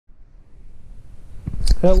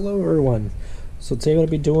Hello everyone. So today I'm going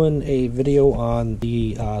to be doing a video on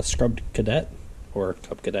the Cub Cadet, or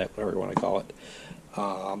Cub Cadet, whatever you want to call it.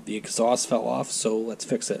 The exhaust fell off, so let's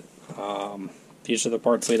fix it. These are the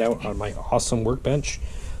parts laid out on my awesome workbench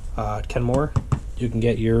at Kenmore. You can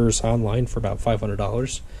get yours online for about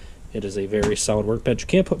 $500. It is a very solid workbench. You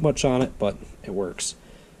can't put much on it, but it works.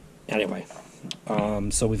 Anyway,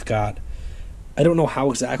 so we've got, I don't know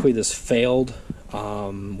how exactly this failed.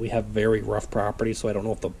 We have very rough property, so I don't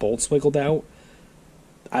know if the bolts wiggled out.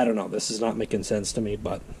 I don't know. This is not making sense to me,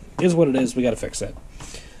 but it is what it is. We got to fix it.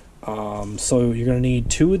 So you're going to need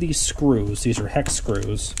two of these screws. These are hex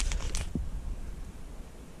screws.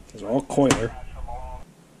 These are all coiler.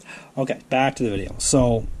 Okay, back to the video.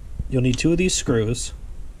 So you'll need two of these screws.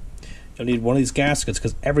 You'll need one of these gaskets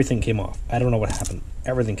because everything came off. I don't know what happened.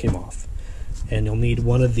 Everything came off. And you'll need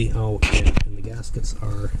one of the, and the gaskets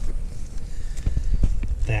are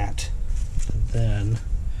that. And then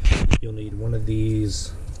you'll need one of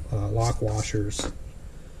these lock washers.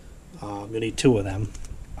 You'll need two of them.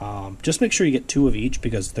 Just make sure you get two of each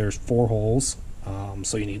because there's 4 holes.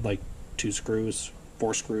 So you need like 2 screws,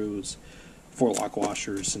 4 screws, 4 lock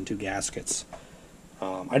washers, and 2 gaskets.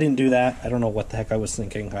 I didn't do that. I don't know what the heck I was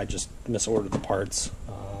thinking. I just misordered the parts.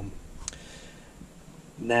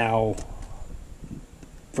 Now,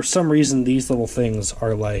 for some reason, these little things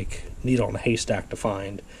are like needle in a haystack to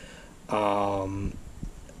find.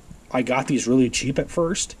 I got these really cheap at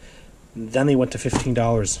first. Then they went to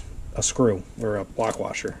 $15 a screw, or a lock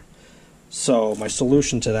washer. So my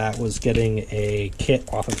solution to that was getting a kit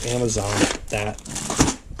off of Amazon that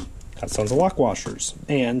has tons of lock washers.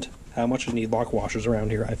 And how much you need lock washers around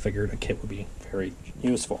here, I figured a kit would be very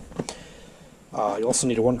useful. You also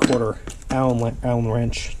need a 1/4 Allen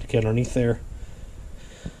wrench to get underneath there.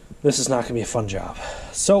 This is not going to be a fun job.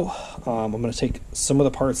 So I'm going to take some of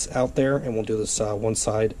the parts out there and we'll do this one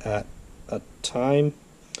side at a time.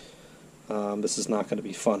 This is not going to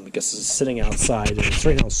be fun because this is sitting outside and it's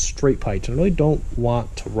right now straight piped and I really don't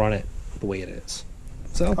want to run it the way it is.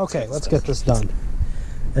 So okay, let's get this done.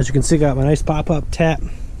 As you can see, I got my nice pop-up tent.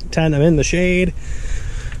 I'm in the shade.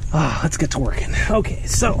 Let's get to working. Okay,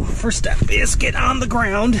 so first step is get on the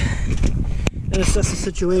ground and assess the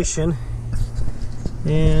situation.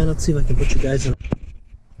 And let's see if I can put you guys in a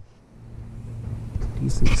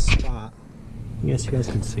decent spot. Yes, you guys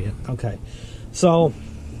can see it. Okay, so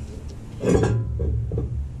plan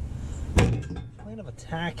of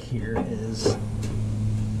attack here is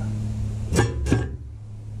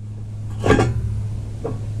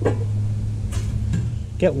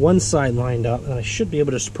get one side lined up, and I should be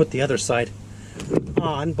able to just put the other side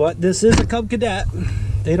on, but this is a Cub Cadet.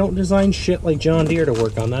 They don't design shit like John Deere to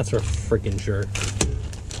work on, that's for freaking sure.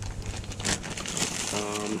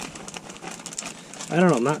 I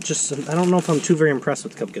don't know, I don't know if I'm too very impressed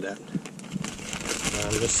with Cub Cadet.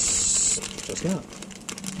 I'm just not.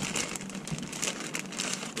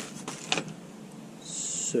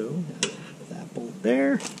 So, that bolt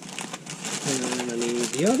there, and I need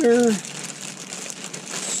the other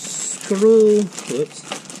screw.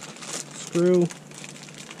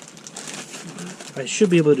 I should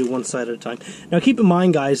be able to do one side at a time. Now keep in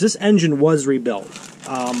mind, guys, this engine was rebuilt.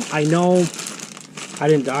 I know I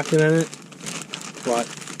didn't document it, but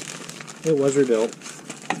it was rebuilt.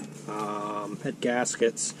 Had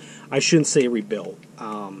gaskets. I shouldn't say rebuilt.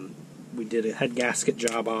 We did a head gasket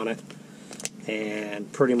job on it,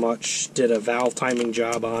 and pretty much did a valve timing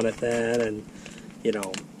job on it then, and you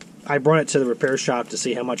know, I brought it to the repair shop to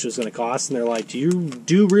see how much it was going to cost, and they're like,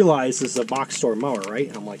 do realize this is a box store mower, right?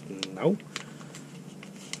 And I'm like, no.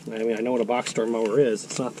 I mean, I know what a box store mower is.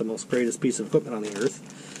 It's not the most greatest piece of equipment on the earth,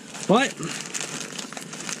 but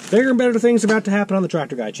bigger and better things are about to happen on the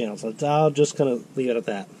Tractor Guy channel, so I'm just going to leave it at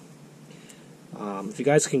that. If you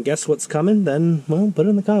guys can guess what's coming, then, well, put it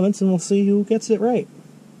in the comments and we'll see who gets it right.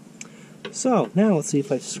 So, now let's see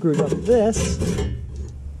if I screwed up this.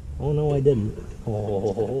 Oh, no, I didn't.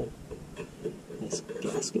 Oh, nice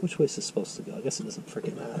gasket. Which way is this supposed to go? I guess it doesn't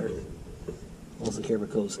freaking matter. All the camera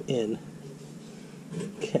goes in.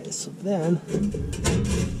 Okay, so then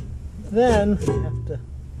I have to.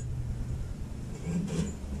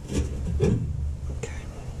 Okay,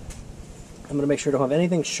 I'm gonna make sure I don't have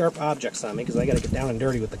anything sharp objects on me because I gotta get down and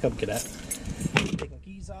dirty with the Cub Cadet. Take my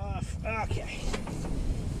keys off. Okay.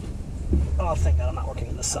 Oh, thank God I'm not working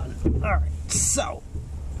in the sun. All right, so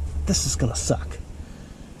this is gonna suck.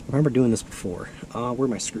 I remember doing this before. Where'd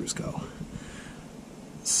my screws go?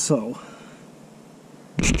 So,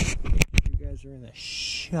 you guys are in the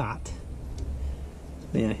shot.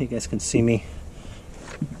 Yeah, you guys can see me.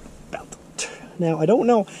 Now, I don't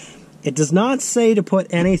know. It does not say to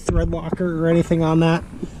put any thread locker or anything on that.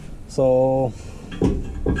 So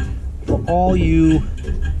for all you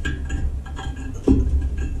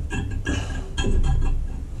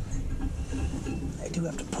I do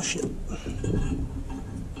have to push it.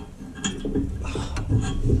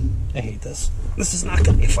 I hate this. This is not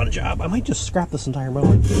going to be a fun job. I might just scrap this entire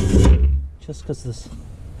mower just because this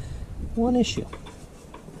one issue.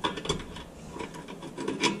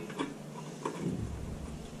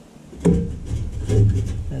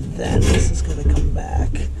 And then this is going to come back.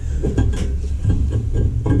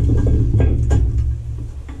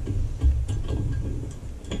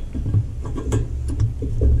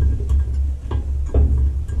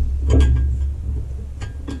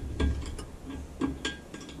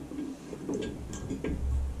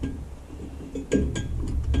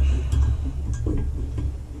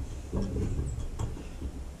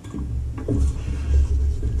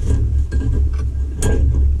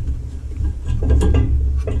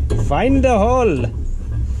 Find the hole.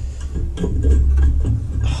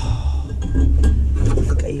 Oh, I don't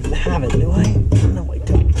think I even have it, do I? No, I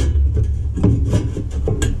don't.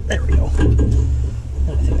 There we go. I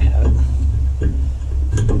think I have it.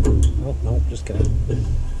 Oh, no, just kidding.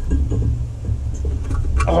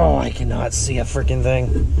 Oh, I cannot see a freaking thing.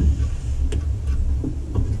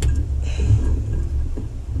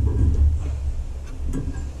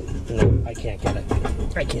 No, I can't get it.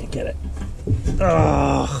 I can't get it.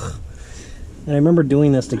 Ugh. And I remember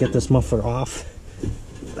doing this to get this muffler off.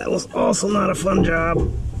 That was also not a fun job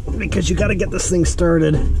because you got to get this thing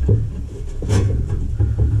started.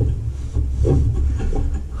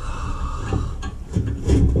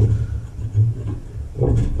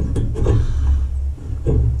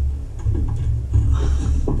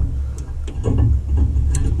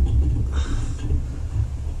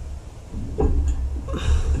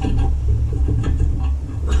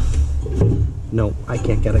 No, I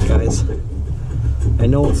can't get it, guys. I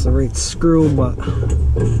know it's the right screw, but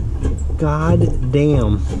god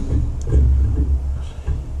damn.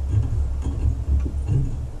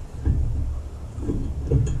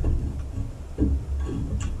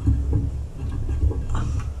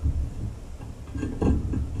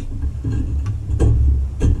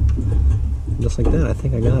 Just like that, I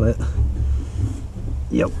think I got it.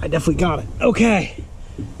 Yep, I definitely got it. Okay.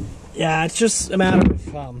 Yeah, it's just a matter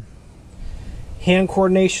of hand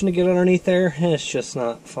coordination to get underneath there, and it's just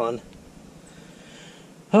not fun.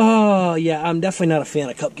 Oh, yeah, I'm definitely not a fan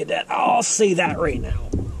of Cub Cadet. I'll say that right now.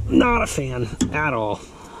 Not a fan at all.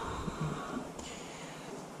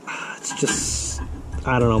 It's just,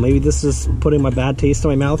 I don't know, maybe this is putting my bad taste in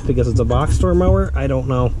my mouth because it's a box store mower. I don't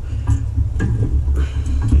know.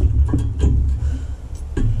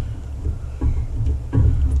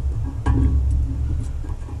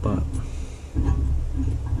 But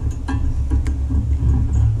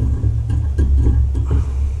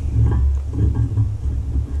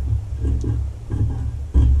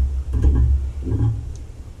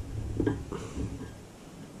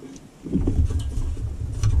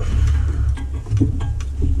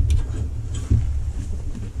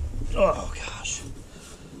oh gosh.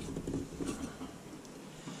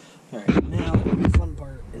 Alright, now the fun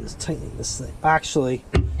part is tightening this thing. Actually,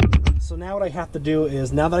 so now what I have to do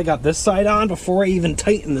is, now that I got this side on, before I even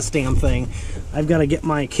tighten this damn thing, I've got to get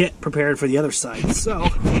my kit prepared for the other side. So,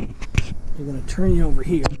 I'm going to turn you over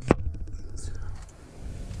here. Let's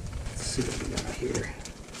see what we got here.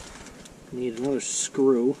 Need another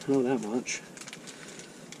screw. I know that much.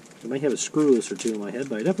 I might have a screw loose or two in my head,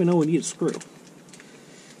 but I definitely know we need a screw.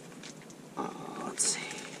 Let's see.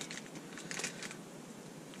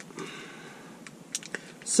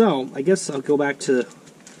 So, I guess I'll go back to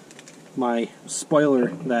my spoiler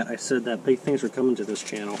that I said that big things were coming to this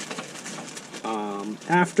channel.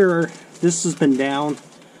 After this has been down,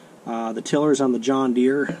 the tiller's on the John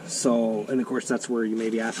Deere, so, and of course that's where you may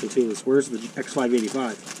be asking too, is where's the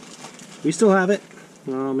X585? We still have it.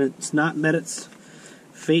 It's not met its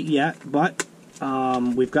fate yet, but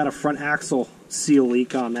we've got a front axle seal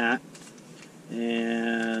leak on that,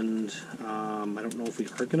 and I don't know if we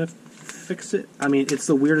are going to fix it. I mean, it's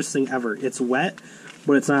the weirdest thing ever. It's wet,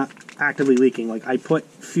 but it's not actively leaking. Like, I put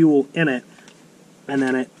fuel in it, and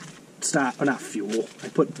then it stopped. Or not fuel. I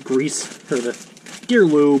put grease, or the gear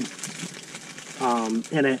lube,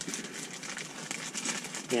 in it,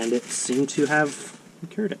 and it seemed to have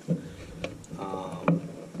cured it.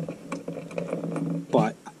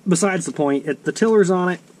 But besides the point, the tiller's on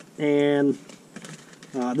it, and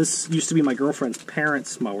this used to be my girlfriend's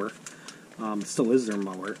parents' mower. It still is their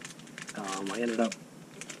mower. I ended up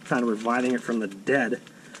kind of reviving it from the dead.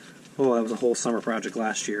 Oh, that was a whole summer project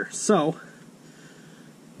last year. So,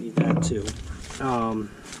 Need that too.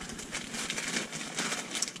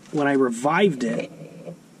 When I revived it,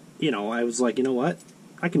 you know, I was like, you know what?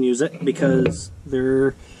 I can use it because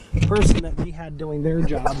their person that we had doing their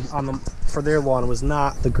job on them for their lawn was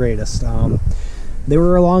not the greatest. They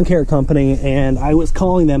were a lawn care company, and I was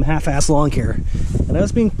calling them half-ass lawn care, and I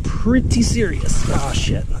was being pretty serious. Oh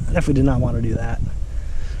shit! I definitely did not want to do that.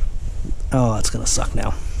 Oh, it's gonna suck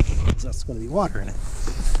now. That's gonna be water in it,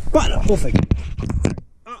 but we'll figure it out.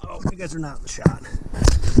 Uh-oh, you guys are not in the shot.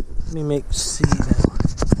 Let me see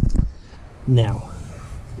now.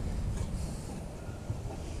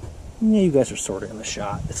 Yeah, you guys are sort of in the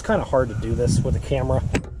shot. It's kind of hard to do this with a camera.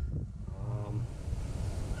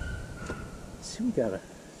 See, we got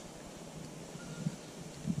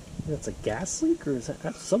that's a gas leak, or is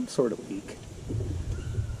that's some sort of leak?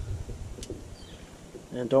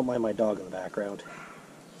 And don't mind my dog in the background.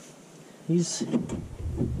 He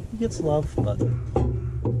gets love, but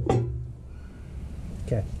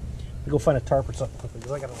okay. Go find a tarp or something quickly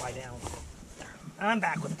because I gotta lie down. I'm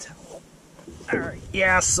back with a towel. Alright,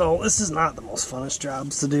 yeah, so this is not the most funnest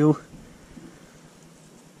jobs to do.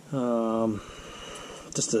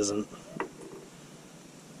 Just isn't.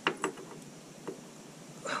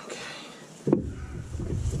 Okay.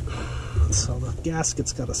 So the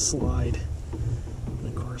gasket's got to slide. And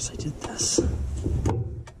of course I did this.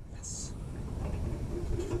 Yes.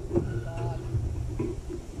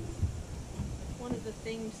 One of the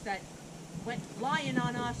things that went flying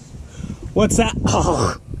on us. What's that?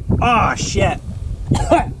 Oh shit.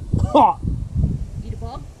 Oh. Eat a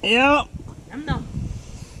bug? Yep. No.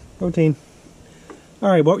 Protein.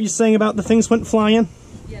 Alright, what were you saying about the things went flying?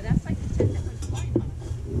 Yeah, that's like the thing that went flying on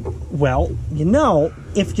us. Well, you know,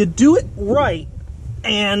 if you do it right,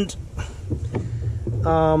 and,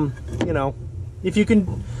 you know, if you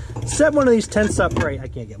can set one of these tents up right, I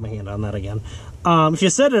can't get my hand on that again. If you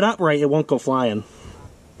set it up right, it won't go flying.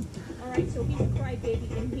 Alright, so he's a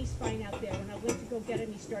crybaby and he's fine out there. When I went to go get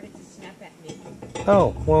him, he started to snap at me.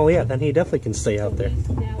 Oh, well, yeah, then he definitely can stay out there. He's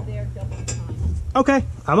now there double time. Okay,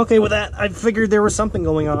 I'm okay with that. I figured there was something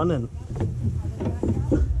going on, and...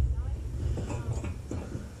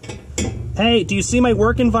 Hey, do you see my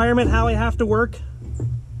work environment, how I have to work?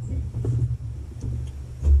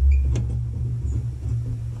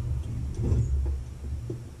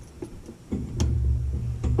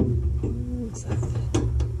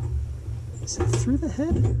 Is that through the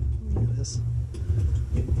head? Yeah, it is.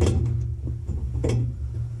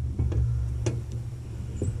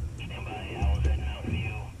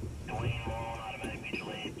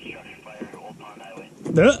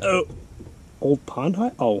 Uh-oh. Old Pond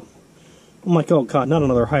High? Oh. Oh my god, not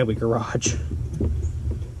another highway garage.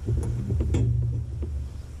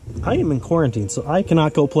 I am in quarantine, so I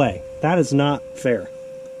cannot go play. That is not fair.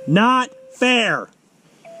 Not fair!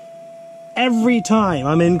 Every time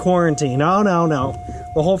I'm in quarantine. No, no, no.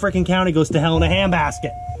 The whole freaking county goes to hell in a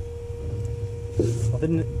handbasket. Well, they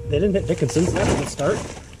didn't hit Dickinson's. That doesn't start.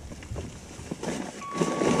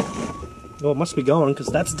 Well, it must be going, because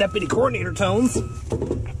that's Deputy Coordinator tones.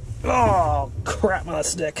 Oh, crap on a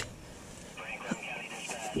stick.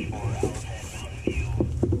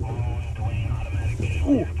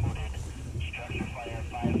 Ooh.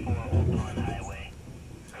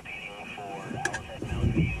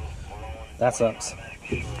 That sucks.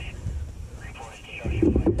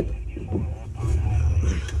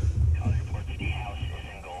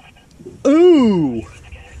 Ooh!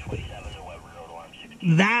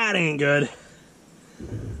 That ain't good.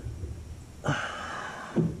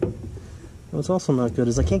 What's also not good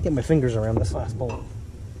is I can't get my fingers around this last bullet.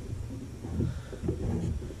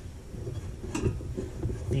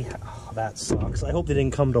 Oh, that sucks. I hope they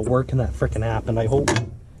didn't come to work and that frickin' happened. I hope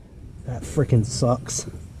that frickin' sucks.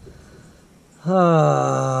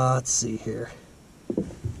 Let's see here.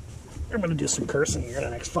 I'm gonna do some cursing here in the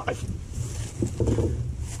next 5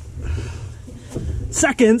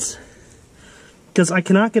 seconds. Because I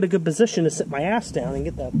cannot get a good position to sit my ass down and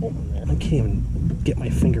get that bolt in there. I can't even get my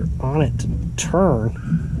finger on it to turn.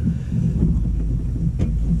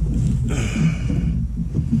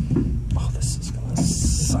 Oh, this is gonna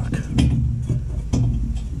suck.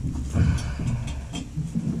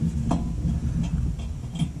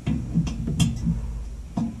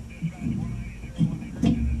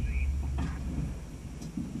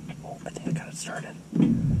 Oh, I think I got it started.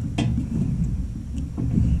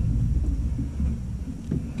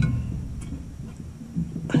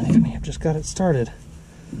 I may have just got it started.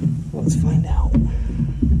 Let's find out.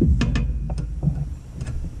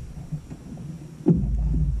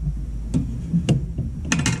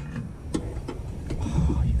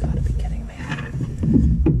 Oh, you gotta be kidding me.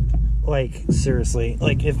 Oh, like, seriously,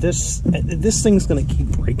 like, if this thing's gonna keep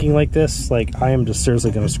breaking like this, like, I am just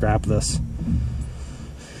seriously gonna scrap this.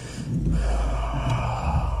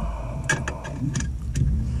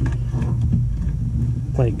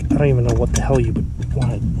 Like, I don't even know what the hell you would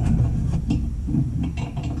want.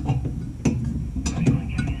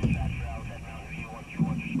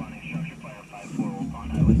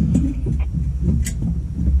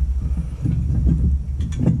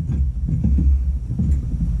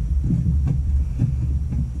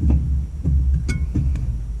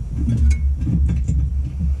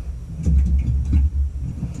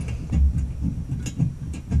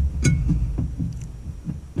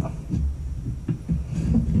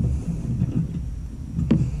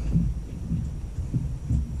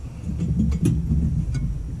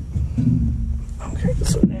 Okay,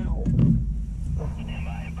 so now.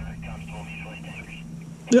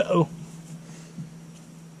 Uh-oh.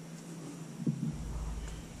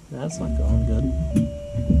 That's not going good.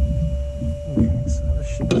 Okay, so this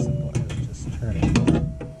should be simple. Just turn it.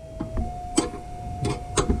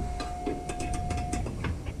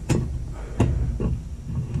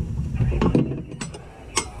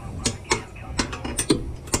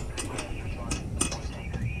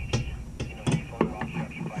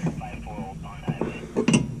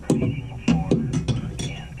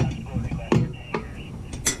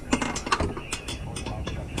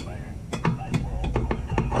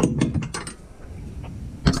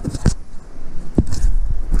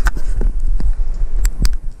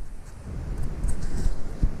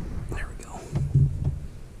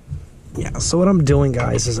 Yeah, so what I'm doing,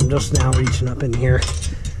 guys, is I'm just now reaching up in here.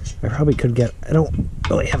 I probably could get, I don't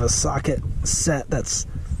really have a socket set that's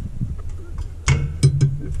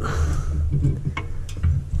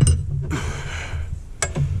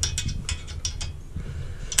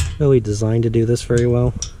really designed to do this very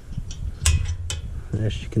well.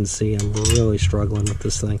 As you can see, I'm really struggling with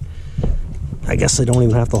this thing. I guess I don't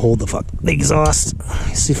even have to hold the exhaust. Let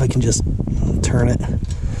me see if I can just turn it.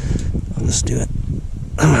 I'll just do it.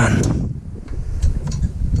 Come on.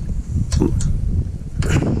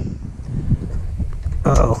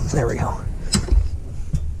 Uh-oh, there we go.